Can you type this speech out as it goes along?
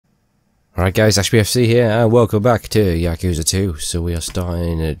Alright guys, HBFC here, and welcome back to Yakuza 2. So we are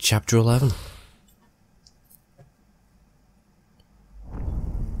starting at Chapter 11.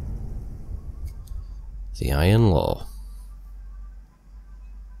 The Iron Law.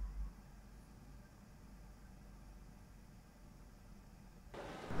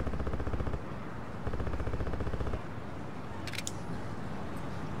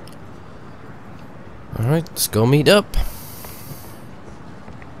 Alright, let's go meet up.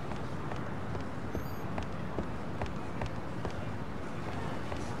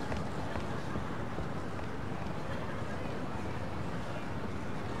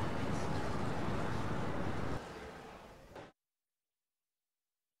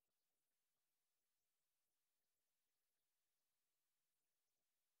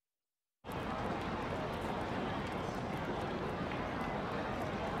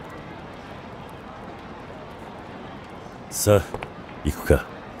さあ、行くか。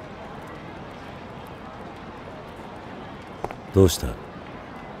どうした？昨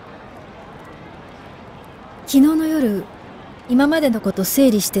日の夜、今までのこと整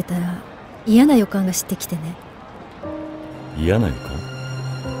理してたら嫌な予感がしてきてね。嫌な予感？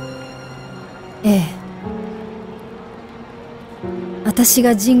ええ。私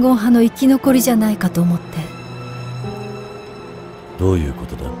が人言派の生き残りじゃないかと思って。どういうこ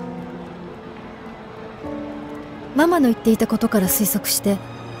とだ？ママの言っていたことから推測して、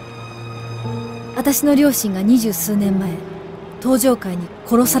私の両親が20数年前東上界に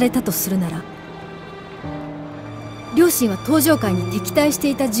殺されたとするなら、両親は東上界に敵対して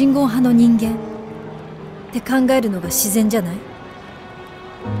いた人言派の人間って考えるのが自然じゃない？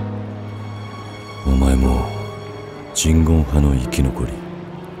お前も人言派の生き残り？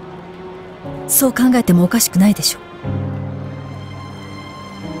そう考えてもおかしくないでしょ。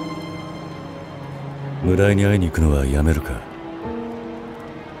村井に会いに行くのはやめるか？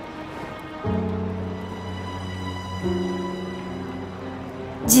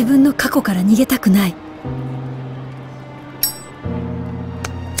自分の過去から逃げたくない。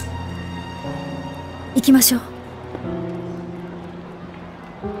行きましょう。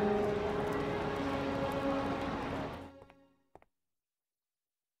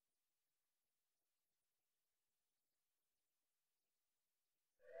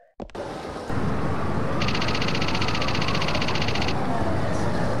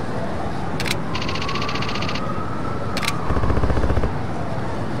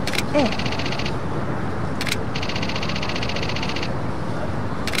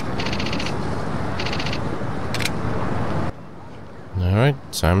Alright,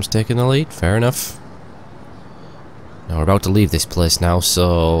 Sam's taking the lead, fair enough. Now we're about to leave this place now,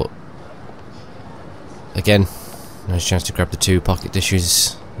 so... Again, nice chance to grab the 2 pocket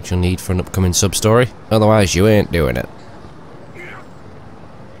dishes which you'll need for an upcoming sub-story. Otherwise, you ain't doing it.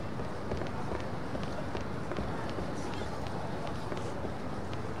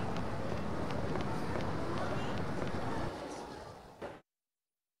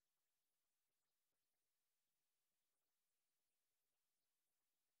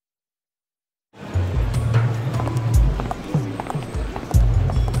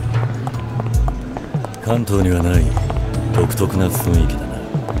 関東にはない独特な雰囲気だな。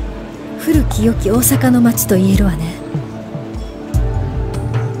古き良き大阪の街と言えるわね。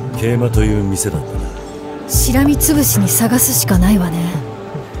桂馬という店だったな。しらみつぶしに探すしかないわね。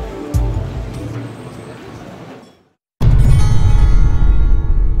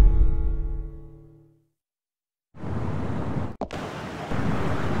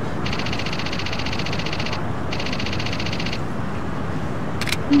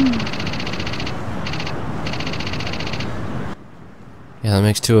Yeah, that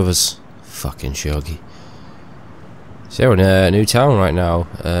makes 2 of us. Fucking shogi. So we're in a new town right now.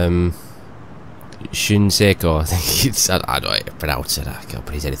 Shinseicho, I think it's... I don't know how to pronounce it. I can't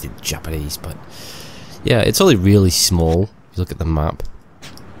pronounce anything Japanese, but... Yeah, it's only really small, if you look at the map.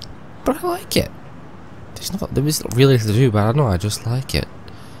 But I like it. There was not really to do, but I don't know, I just like it.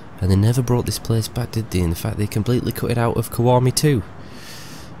 And they never brought this place back, did they? In fact, they completely cut it out of Kiwami 2.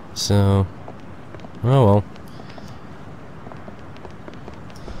 So... Oh well.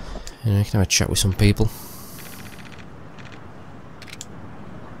 You know, you can have a chat with some people.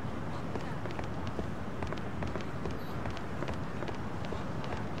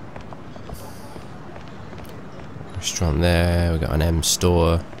 Restaurant there, we've got an M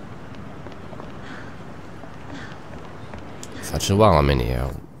store. Actually, while I'm in here,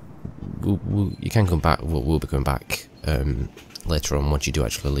 you can come back, we'll be going back later on once you do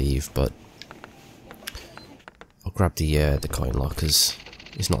actually leave, but I'll grab the coin lockers.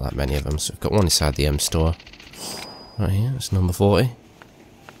 There's not that many of them, so we've got one inside the M store. Right here, it's number 40.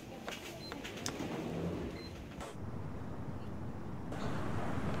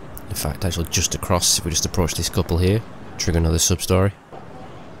 In fact, actually just across, if we just approach this couple here, trigger another sub-story.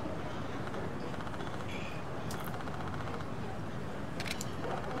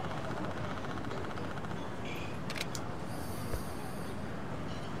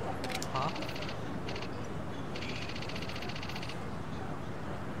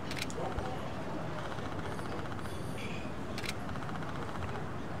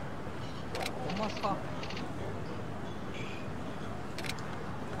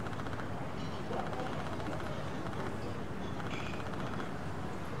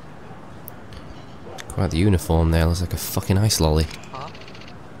 Quite the uniform there, looks like a fucking ice lolly.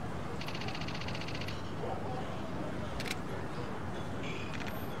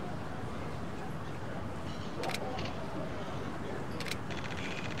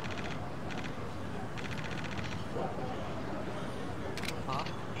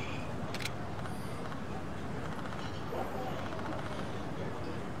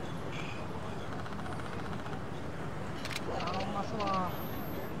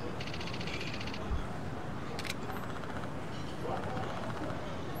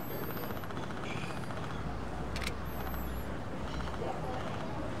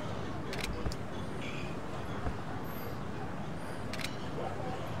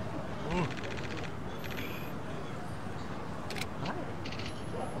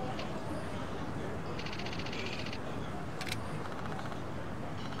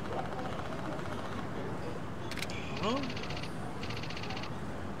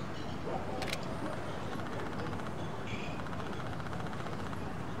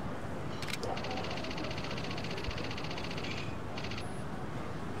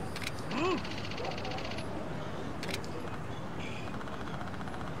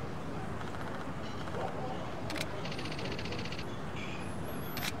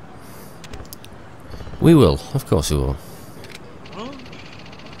 We will, of course we will.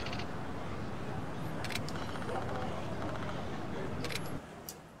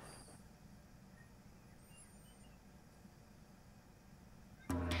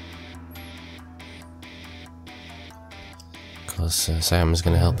 Because Sam's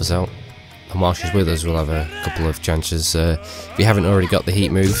going to help us out. And while she's with us, we'll have a couple of chances. If you haven't already got the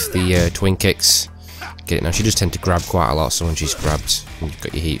heat move, the twin kicks, get it now. She does tend to grab quite a lot, so when she's grabbed, you've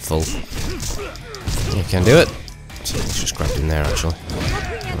got your heat full. You can do it. So let's just grab him there, actually.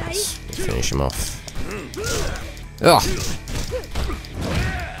 Let's finish him off. Ugh!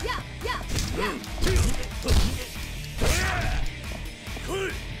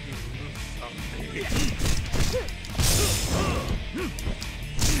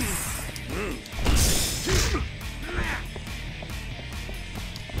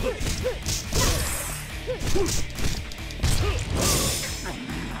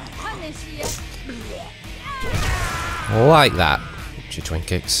 Like that. Your twin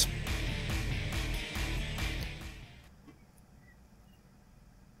kicks.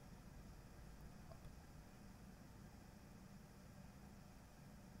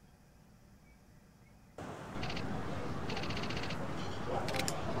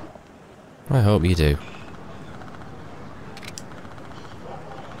 I hope you do.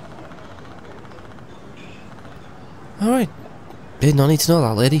 Alright. Did not need to know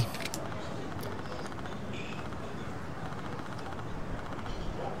that, lady.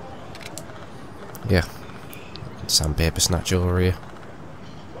 Yeah. Sandpaper snatch over here.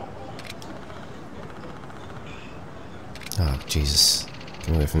 Oh, Jesus.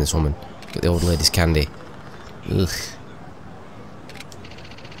 Get away from this woman. Get the old lady's candy. Ugh.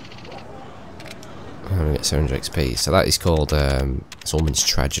 I'm gonna get 700 XP. So that is called, it's Woman's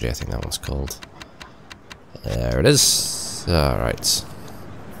Tragedy, I think that one's called. There it is. Alright.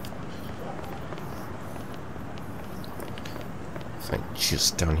 I think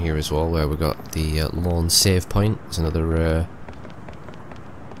just down here as well, where we got the lone save point. There's another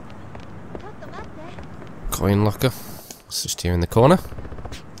coin locker. It's just here in the corner.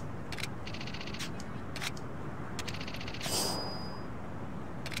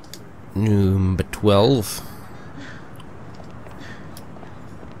 Number 12.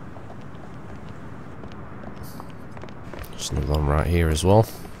 Just another one right here as well.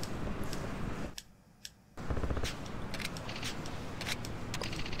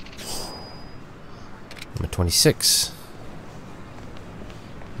 Number 26.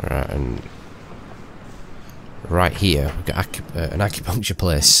 Right, and right here we've got an acupuncture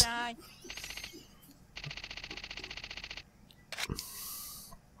place.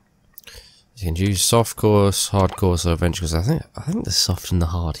 You can choose soft course, hard course, or adventure course. I think the soft and the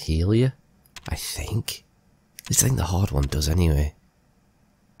hard heal you. I think. At least I think the hard one does anyway.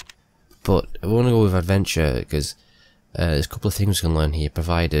 But I want to go with adventure because There's a couple of things we can learn here,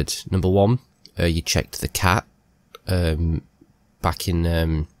 provided number one, you checked the cat back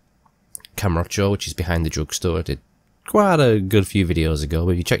in Camarocho, which is behind the drugstore. I did quite a good few videos ago,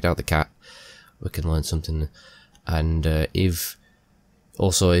 but if you checked out the cat, we can learn something. And if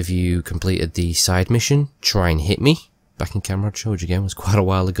you completed the side mission, Try and Hit Me, back in Camarocho, which again was quite a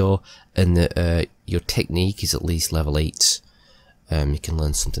while ago, and that your technique is at least level 8, you can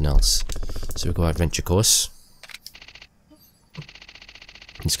learn something else. So we go adventure course.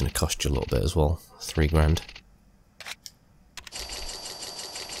 It's going to cost you a little bit as well, 3 grand.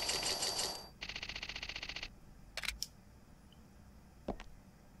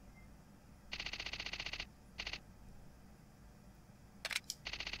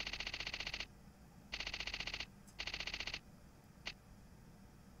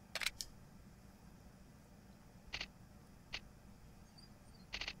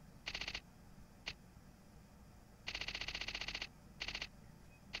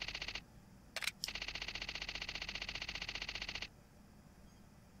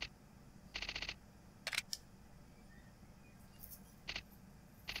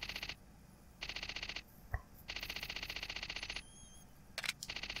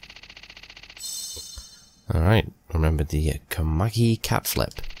 Alright, remember the Kamaki cat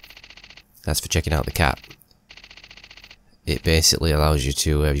flip. That's for checking out the cat. It basically allows you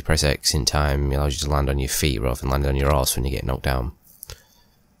to, if you press X in time, it allows you to land on your feet rather than landing on your horse when you get knocked down.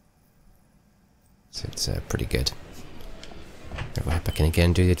 So it's pretty good. Go back in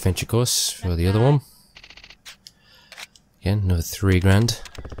again, do the adventure course for the other one. Again, another 3 grand.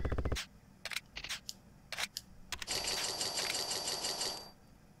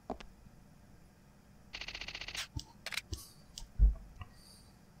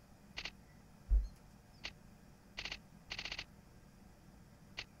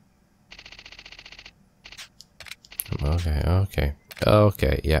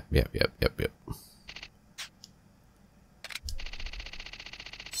 Okay, yep.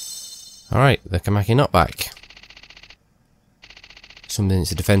 Alright, the Kamaki knockback. Something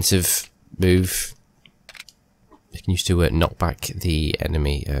that's a defensive move. You can use to knock back the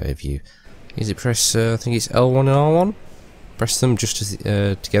enemy if you... Is it press, I think it's L1 and R1? Press them just as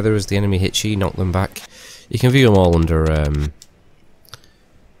together as the enemy hits you, knock them back. You can view them all under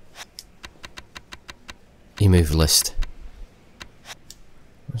your move list.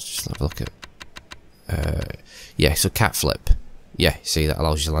 Let's just have a look at... yeah, so cat flip. Yeah, see, that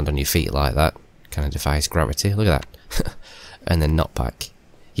allows you to land on your feet like that. Kind of defies gravity. Look at that. And then knockback.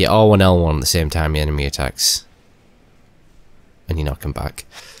 Yeah, R1, L1 at the same time the enemy attacks. And you knock him back.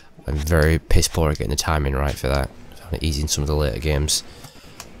 I'm very piss poor at getting the timing right for that. I found it easy in some of the later games.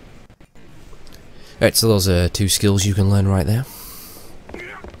 Alright, so those are 2 skills you can learn right there.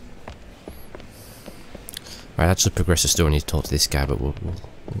 Right, actually progress the story, I need to talk to this guy, but we'll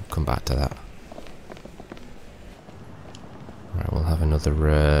come back to that. Right, we'll have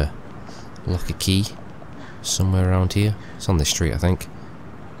another lucky key somewhere around here. It's on this street, I think.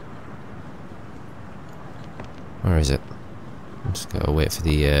 Where is it? I'm just gotta wait for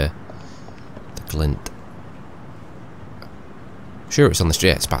the glint. Sure, it's on the street.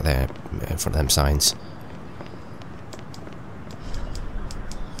 Yeah, it's back there in front of them signs.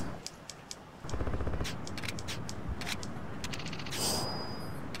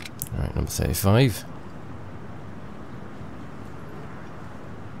 Alright, number 35.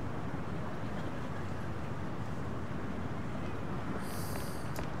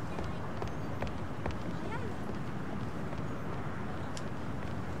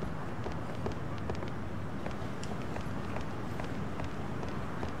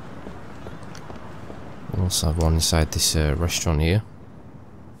 We also have one inside this restaurant here.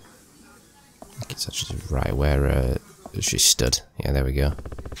 I think it's actually right where she stood. Yeah, there we go.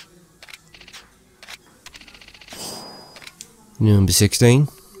 Number 16.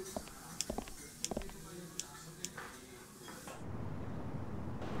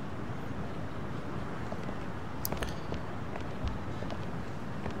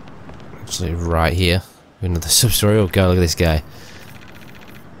 Actually, right here. Another sub-story. Oh god, look at this guy.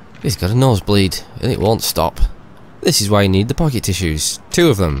 He's got a nosebleed, and it won't stop. This is why you need the pocket tissues. 2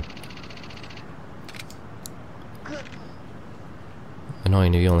 of them.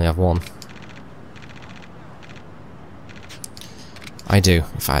 Annoying if you only have 1. I do,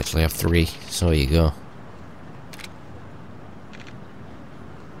 if I actually have 3, so there you go.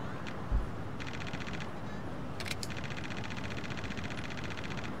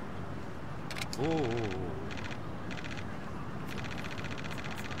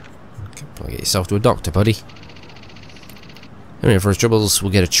 Get yourself to a doctor, buddy. Anyway, for his troubles,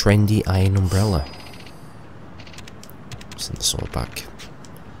 we'll get a trendy iron umbrella. Send the sword back.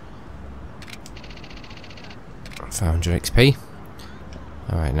 500 XP.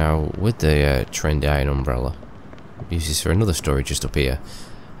 Alright, now with the trendy iron umbrella, use this for another story just up here.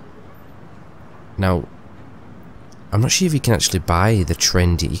 Now, I'm not sure if you can actually buy the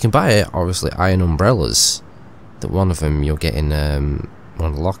trendy. You can buy obviously iron umbrellas. That one of them you'll get in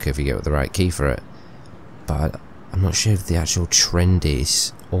one of the locker if you get the right key for it. But I'm not sure if the actual trendy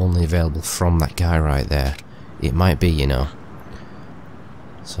is only available from that guy right there. It might be, you know.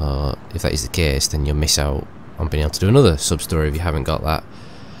 So if that is the case, then you'll miss out on being able to do another sub-story if you haven't got that.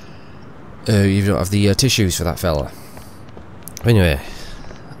 You don't have the tissues for that fella. But anyway,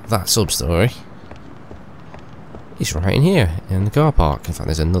 that sub-story is right in here, in the car park. In fact,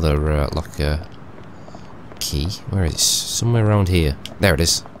 there's another locker key. Where is it? Somewhere around here. There it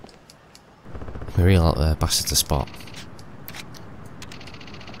is. A real bastard to spot.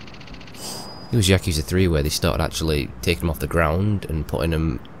 It was Yakuza 3 where they started actually taking them off the ground and putting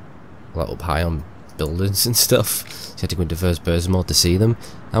them like up high on buildings and stuff. So you had to go into first person mode to see them.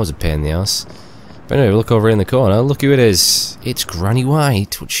 That was a pain in the ass. But anyway, look over in the corner. Look who it is. It's Granny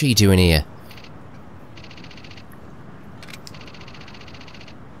White. What's she doing here?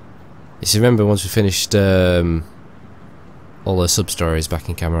 You remember once we finished all her sub-stories back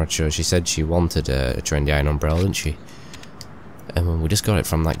in Camacho, she said she wanted a trendy iron umbrella, didn't she? And we just got it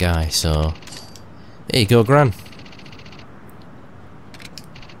from that guy, so... There you go, Gran.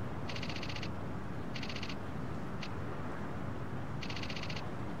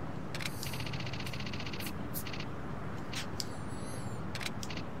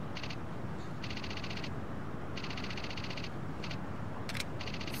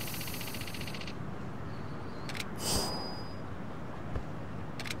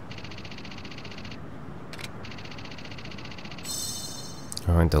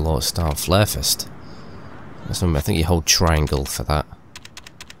 Alright, the Lord Star Flare Fist. I think you hold triangle for that.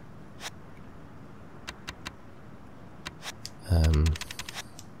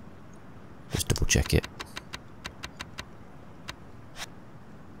 Just double check it.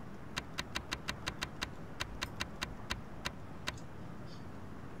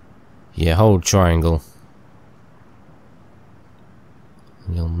 Yeah, hold triangle.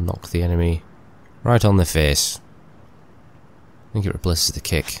 And you'll knock the enemy right on the face. I think it replaces the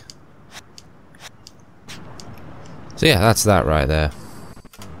kick. So yeah, that's that right there.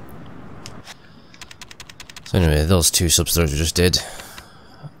 So anyway, those two sub-stories we just did.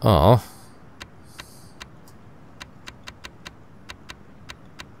 Oh.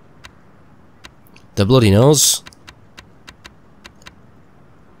 The bloody nose.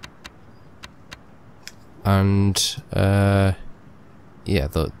 And yeah,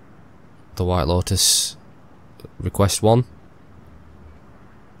 the White Lotus request one.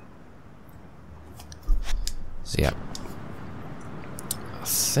 So yeah, I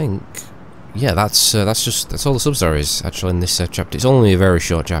think yeah, that's all the sub-stories actually in this chapter. It's only a very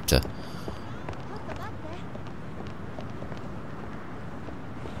short chapter.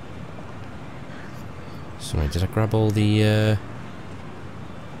 Sorry, did I grab all the?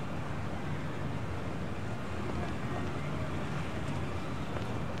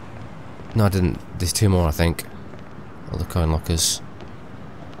 No, I didn't. There's two more, I think. All the coin lockers.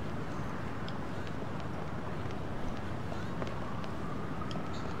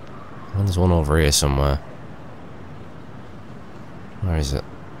 And there's one over here somewhere. Where is it?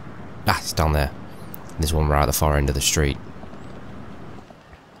 Ah, it's down there. There's one right at the far end of the street.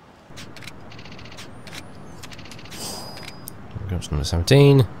 There goes number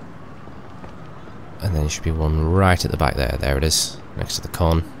 17. And then there should be one right at the back there. There it is, next to the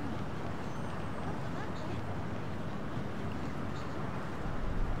con.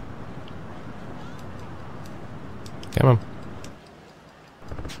 Come on.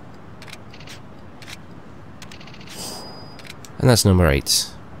 And that's number 8.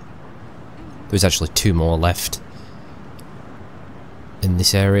 There's actually 2 more left in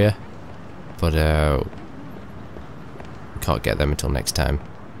this area, but we can't get them until next time.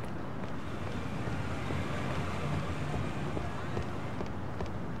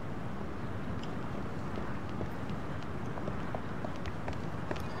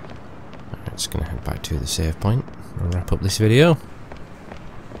 Alright, just gonna head back to the save point and wrap up this video.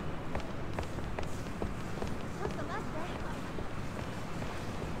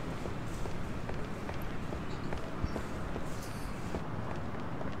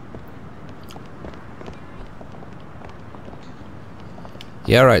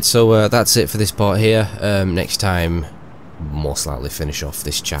 Yeah, right, so that's it for this part here. Next time, most likely finish off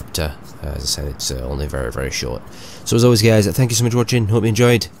this chapter. As I said, it's only very, very short. So as always, guys, thank you so much for watching. Hope you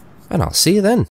enjoyed, and I'll see you then.